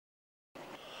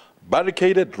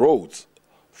barricaded roads,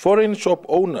 foreign shop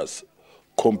owners,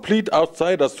 complete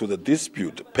outsiders to the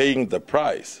dispute paying the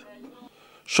price.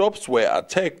 Shops were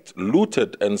attacked,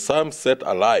 looted, and some set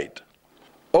alight.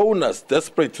 Owners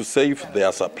desperate to save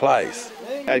their supplies.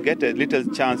 I get a little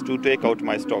chance to take out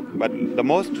my stock, but the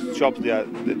most shops,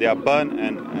 they are burned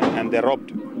and they're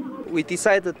robbed. We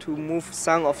decided to move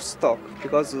some of stock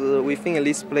because we think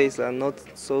this place are not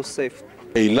so safe.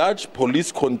 A large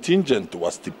police contingent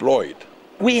was deployed.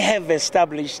 We have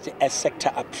established a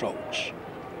sector approach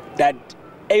that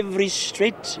every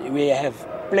street we have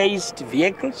placed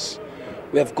vehicles,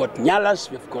 we have got nyalas,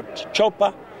 we've got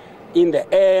chopper in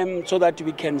the air so that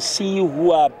we can see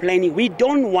who are planning. We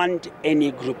don't want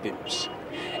any groupings.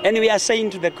 And we are saying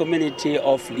to the community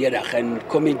of Ledig and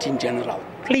community in general,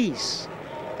 please,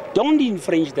 don't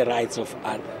infringe the rights of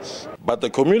others. But the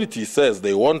community says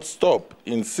they won't stop,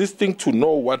 insisting to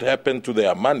know what happened to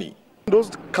their money.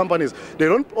 Those companies, they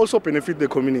don't also benefit the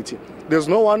community. There's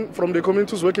no one from the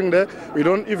community who's working there. We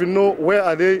don't even know where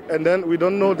are they, and then we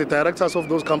don't know the directors of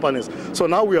those companies. So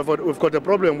now we've got a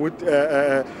problem with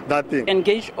that thing.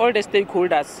 Engage all the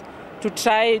stakeholders to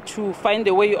try to find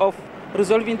a way of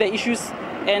resolving the issues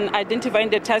and identifying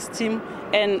the task team,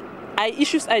 and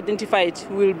issues identified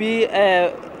will be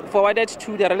forwarded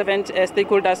to the relevant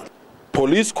stakeholders.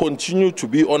 Police continue to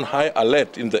be on high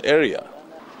alert in the area.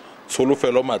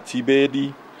 Solofelo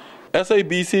Matibedi,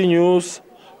 SABC News,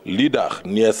 Ledig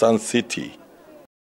near Sun City.